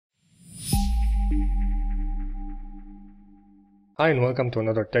Hi and welcome to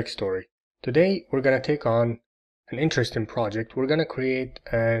another tech story. Today we're going to take on an interesting project. We're going to create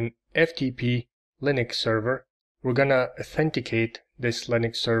an FTP Linux server. We're going to authenticate this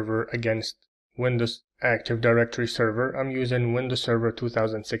Linux server against Windows Active Directory server. I'm using Windows Server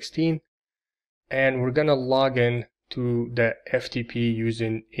 2016 and we're going to log in to the FTP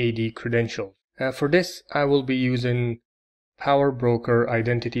using AD credentials. For this I will be using Power Broker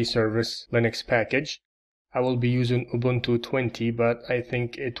Identity Service Linux package. I will be using Ubuntu 20, but I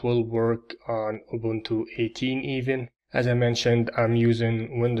think it will work on Ubuntu 18 even. As I mentioned, I'm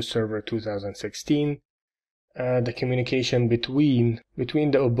using Windows Server 2016. The communication between the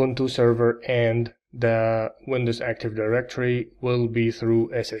Ubuntu server and the Windows Active Directory will be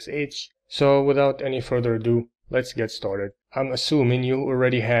through SSH. So without any further ado, let's get started. I'm assuming you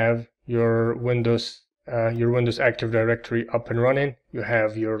already have your Windows Active Directory up and running. You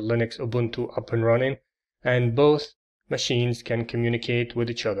have your Linux Ubuntu up and running, and both machines can communicate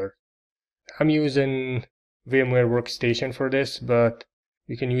with each other. I'm using VMware Workstation for this, but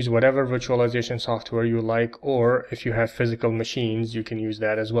you can use whatever virtualization software you like, or if you have physical machines, you can use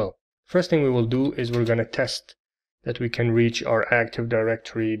that as well. First thing we will do is we're going to test that we can reach our Active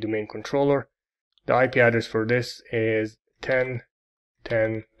Directory domain controller. The IP address for this is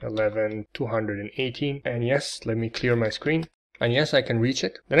 10.10.11.218, and yes, let me clear my screen. And yes, I can reach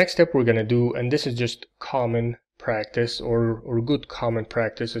it. The next step we're going to do, and this is just common practice or good common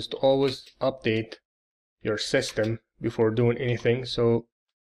practice, is to always update your system before doing anything. So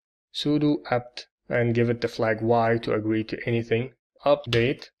sudo apt and give it the flag Y to agree to anything.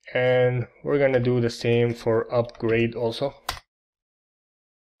 Update, and we're going to do the same for upgrade also.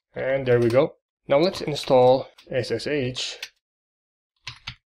 And there we go. Now let's install SSH.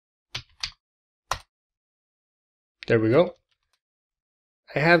 There we go.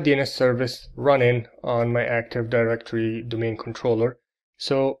 I have DNS service running on my Active Directory domain controller,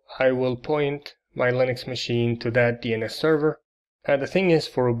 so I will point my Linux machine to that DNS server. The thing is,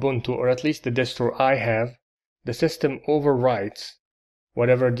 for Ubuntu, or at least the distro I have, the system overwrites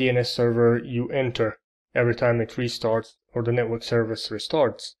whatever DNS server you enter every time it restarts or the network service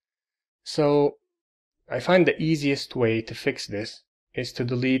restarts. So I find the easiest way to fix this is to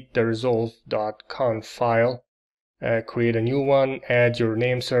delete the resolve.conf file. Create a new one, add your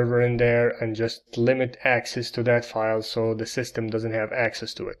name server in there, and just limit access to that file so the system doesn't have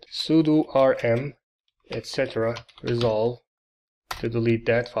access to it. Sudo rm etc resolve to delete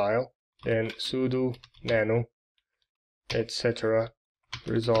that file, then sudo nano etc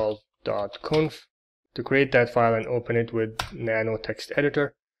resolve.conf to create that file and open it with nano text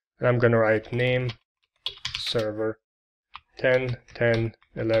editor. And I'm gonna write name server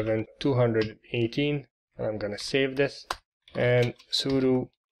 10.10.11.218. I'm gonna save this, and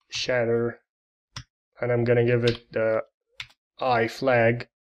sudo shatter, and I'm gonna give it the I flag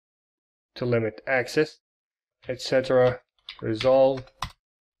to limit access, etc resolve.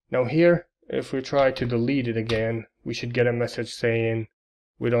 Now here, if we try to delete it again, we should get a message saying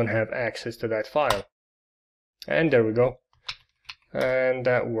we don't have access to that file. And there we go, and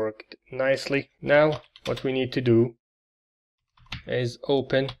that worked nicely. Now what we need to do is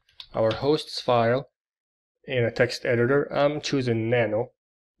open our hosts file in a text editor. I'm choosing nano,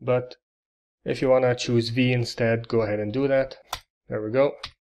 but if you want to choose V instead, go ahead and do that. There we go.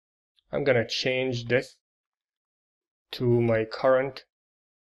 I'm gonna change this to my current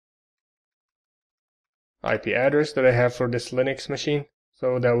IP address that I have for this Linux machine.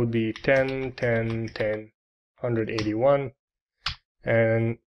 So that would be 10.10.10.181,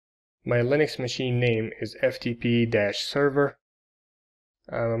 and my Linux machine name is FTP-server.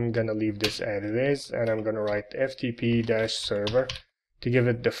 I'm gonna leave this as it is, and I'm gonna write FTP-server to give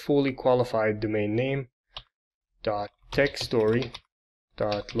it the fully qualified domain name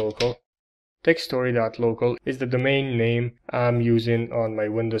 .techstory.local. Techstory.local is the domain name I'm using on my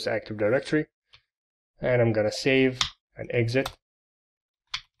Windows Active Directory, and I'm gonna save and exit,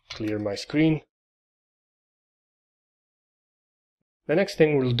 clear my screen. The next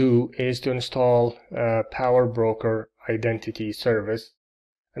thing we'll do is to install Power Broker Identity Service.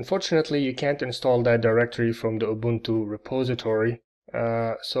 Unfortunately, you can't install that directory from the Ubuntu repository,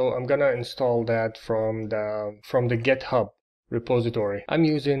 so I'm gonna install that from the GitHub repository. I'm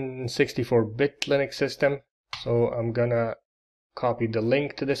using 64-bit Linux system, so I'm gonna copy the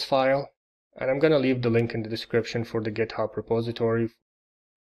link to this file, and I'm gonna leave the link in the description for the GitHub repository.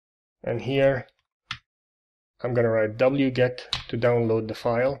 And here I'm gonna write wget to download the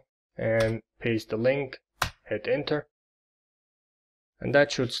file and paste the link, hit enter. And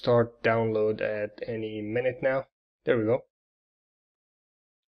that should start download at any minute now. There we go.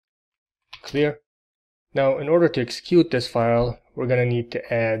 Clear. Now, in order to execute this file, we're going to need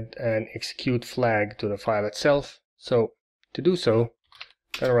to add an execute flag to the file itself. So to do so,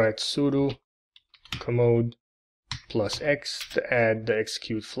 I'm going to write sudo commode +x to add the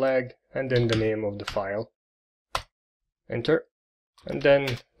execute flag and then the name of the file. Enter. And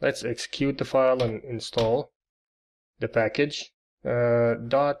then let's execute the file and install the package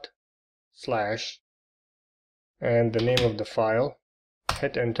dot slash and the name of the file.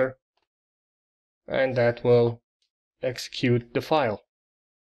 Hit enter. And that will execute the file.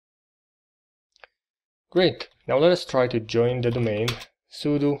 Great. Now let us try to join the domain.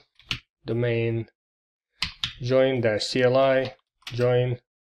 Sudo domain join-cli join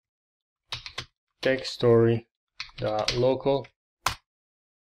techstory.local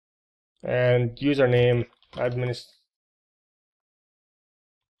and username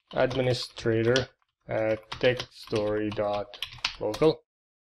administrator at techstory.local.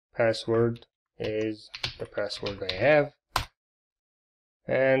 Password is the password I have.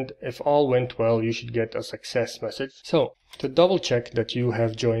 And if all went well, you should get a success message. So to double check that you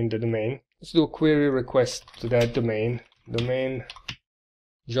have joined the domain, let's do a query request to that domain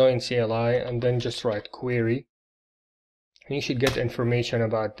join CLI, and then just write query, and you should get information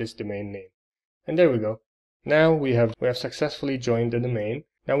about this domain name. And there we go. Now we have successfully joined the domain.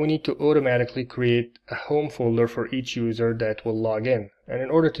 Now we need to automatically create a home folder for each user that will log in. And in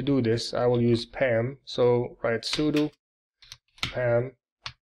order to do this, I will use pam. So write sudo pam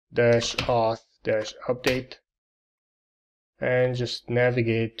 -auth-update and just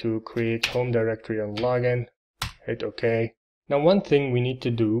navigate to create home directory and login. Hit OK. Now one thing we need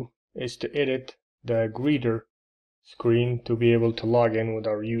to do is to edit the greeter screen to be able to log in with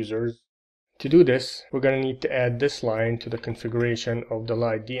our users. To do this, we're going to need to add this line to the configuration of the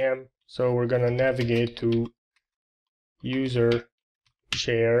ldap. So we're going to navigate to user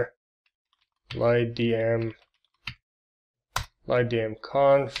share ldap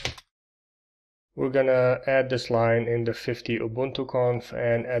conf. We're going to add this line in the 50 Ubuntu conf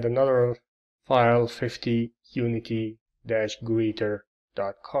and add another file 50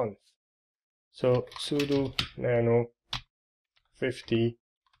 unity-greeter.conf. So sudo nano 50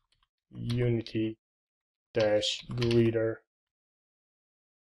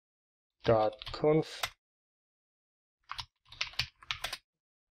 unity-greeter.conf,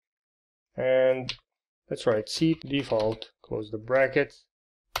 and let's write cdefault, close the brackets,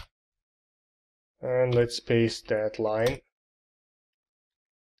 and let's paste that line,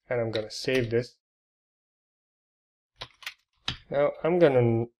 and I'm gonna save this. Now I'm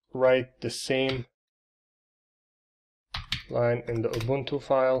gonna write the same line in the Ubuntu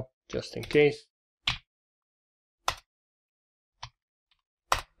file just in case.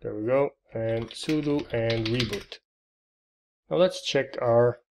 There we go, and sudo and reboot. Now let's check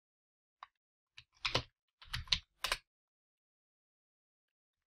our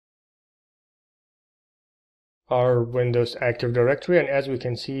Windows Active Directory, and as we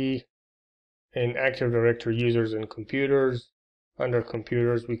can see in Active Directory users and computers, under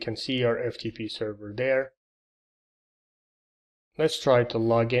computers we can see our FTP server there. Let's try to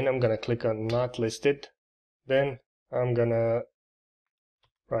log in. I'm gonna click on not listed, then I'm gonna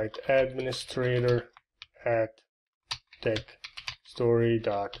write administrator at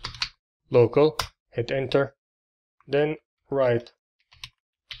techstory.local, hit enter, then write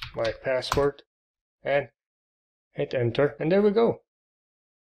my password and hit enter, and there we go.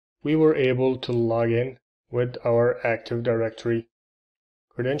 We were able to log in with our Active Directory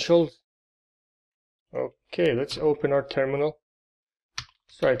credentials. Okay, let's open our terminal.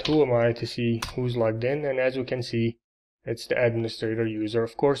 Let's write who am I to see who's logged in, and as you can see, it's the administrator user.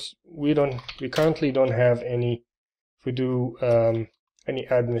 Of course, we currently don't have any any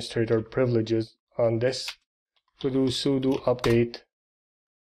administrator privileges on this. To do sudo update,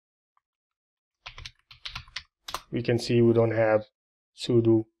 we can see we don't have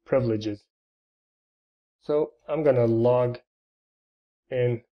sudo privileges. So I'm gonna log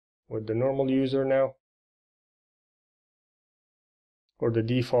in with the normal user now, or the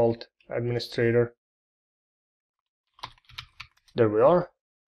default administrator. There we are.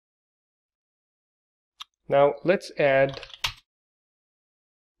 Now let's add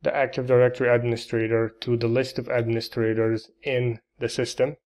the Active Directory administrator to the list of administrators in the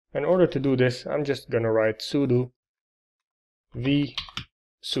system. In order to do this, I'm just gonna write sudo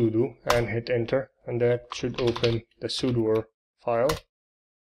vsudo and hit enter, and that should open the sudo file.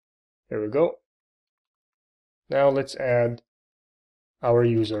 There we go. Now let's add our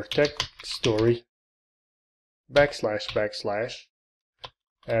user techstory /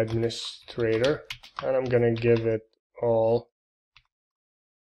 administrator, and I'm gonna give it all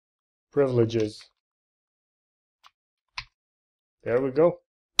privileges There we go.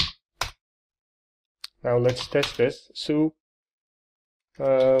 Now let's test this. So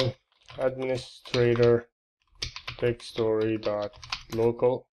administrator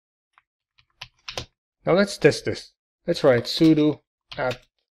textstory.local. Now let's test this. Let's write sudo apt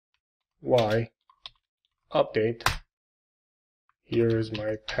y update. Here's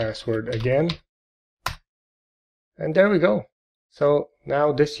my password again. And there we go. So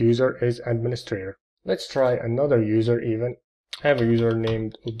now this user is administrator. Let's try another user even. I have a user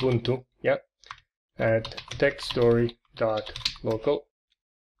named Ubuntu. Yeah. At textstory.local.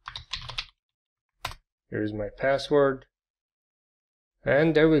 Here's my password.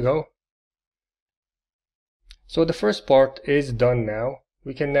 And there we go. So the first part is done now.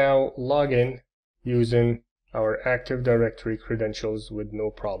 We can now log in using our Active Directory credentials with no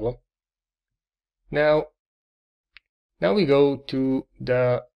problem. Now we go to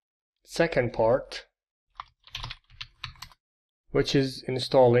the second part, which is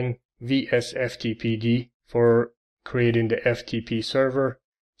installing Vsftpd for creating the FTP server,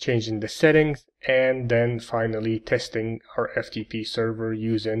 changing the settings, and then finally testing our FTP server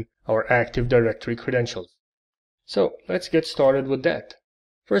using our Active Directory credentials. So let's get started with that.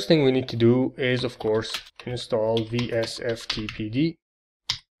 First thing we need to do is, of course, install Vsftpd.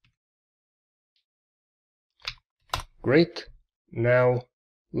 Great. Now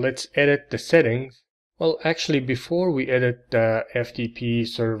let's edit the settings. Well, actually, before we edit the FTP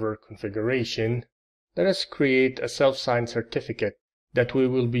server configuration, let us create a self-signed certificate that we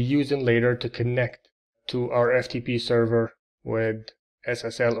will be using later to connect to our FTP server with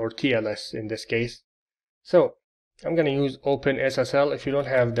SSL or TLS in this case. So I'm going to use OpenSSL. If you don't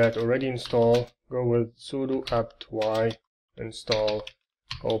have that already installed, go with sudo apt y install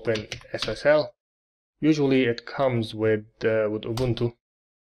OpenSSL. Usually it comes with Ubuntu,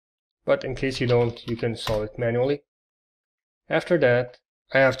 but in case you don't, you can install it manually. After that,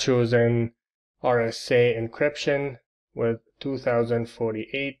 I have chosen RSA encryption with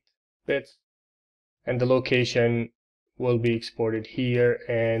 2048 bits, and the location will be exported here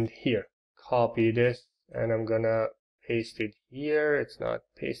and here. Copy this, and I'm gonna paste it here. It's not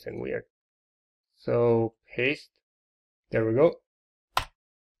pasting, weird. So paste. There we go.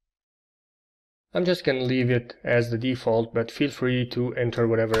 I'm just gonna leave it as the default, but feel free to enter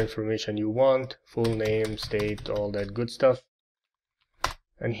whatever information you want, full name, state, all that good stuff.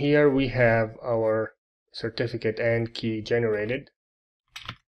 And here we have our certificate and key generated.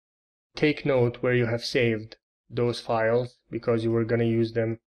 Take note where you have saved those files, because you were gonna use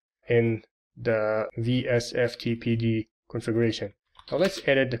them in the Vsftpd configuration. Now let's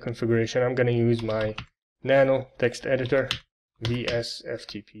edit the configuration. I'm gonna use my nano text editor,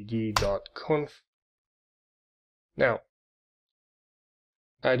 vsftpd.conf. Now,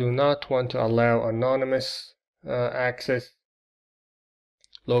 I do not want to allow anonymous access.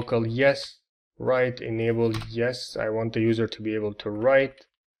 Local, yes. Write, enable, yes. I want the user to be able to write.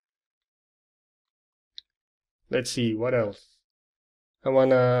 Let's see, what else? I want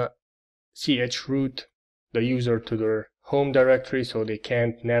to chroot the user to their home directory so they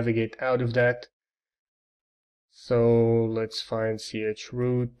can't navigate out of that. So let's find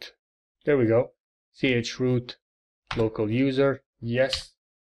chroot. There we go. Chroot local user, yes.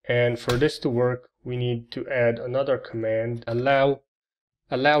 And for this to work, we need to add another command, allow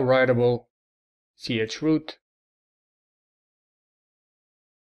writable chroot.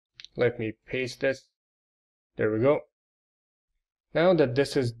 Let me paste this. There we go. Now that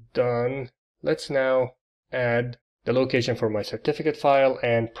this is done, let's now add the location for my certificate file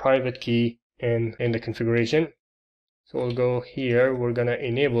and private key in the configuration. So we'll go here, we're gonna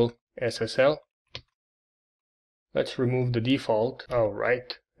enable SSL. Let's remove the default. All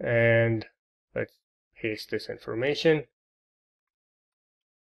right, and let's paste this information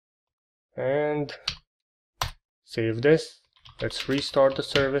and save this. Let's restart the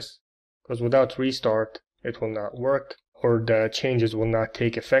service, because without restart it will not work, or the changes will not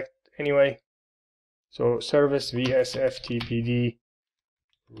take effect anyway. So service vsftpd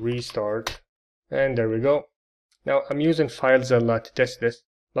restart, and there we go. Now I'm using FileZilla to test this,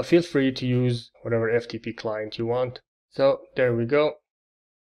 but feel free to use whatever FTP client you want. So there we go.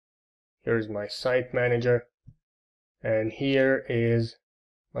 Here's my site manager, and here is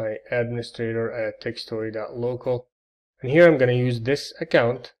my administrator at textstory.local. And here I'm going to use this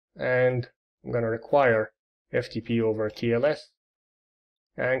account, and I'm going to require FTP over TLS,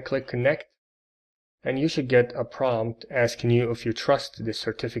 and click connect. And you should get a prompt asking you if you trust this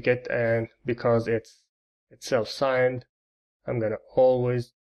certificate, and because it's self-signed, I'm going to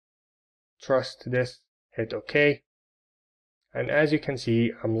always trust this. Hit OK. And as you can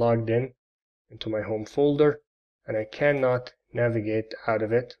see, I'm logged in into my home folder, and I cannot navigate out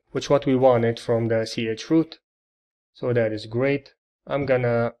of it, which what we wanted from the ch root. So that is great. I'm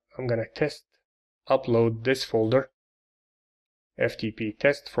gonna test upload this folder, FTP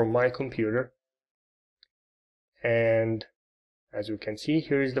test, from my computer. And as you can see,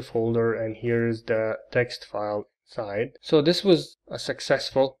 here is the folder and here is the text file inside. So this was a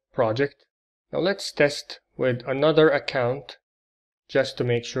successful project. Now let's test with another account just to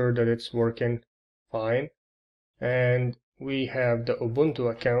make sure that it's working fine. And we have the Ubuntu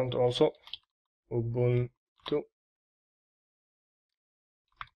account also, Ubuntu.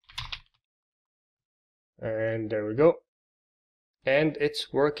 And there we go. And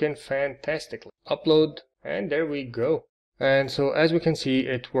it's working fantastically. Upload, and there we go. And so as we can see,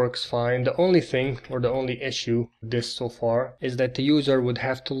 it works fine. The only thing, or the only issue with this so far, is that the user would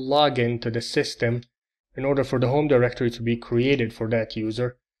have to log into the system in order for the home directory to be created for that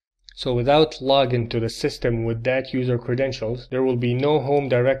user. So without login to the system with that user credentials, there will be no home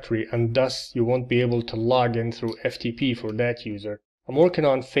directory, and thus you won't be able to log in through FTP for that user. I'm working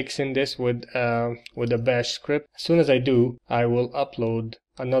on fixing this with a bash script. As soon as I do, I will upload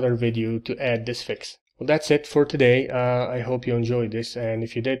another video to add this fix. Well, that's it for today. I hope you enjoyed this, and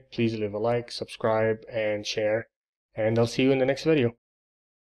if you did, please leave a like, subscribe, and share, and I'll see you in the next video.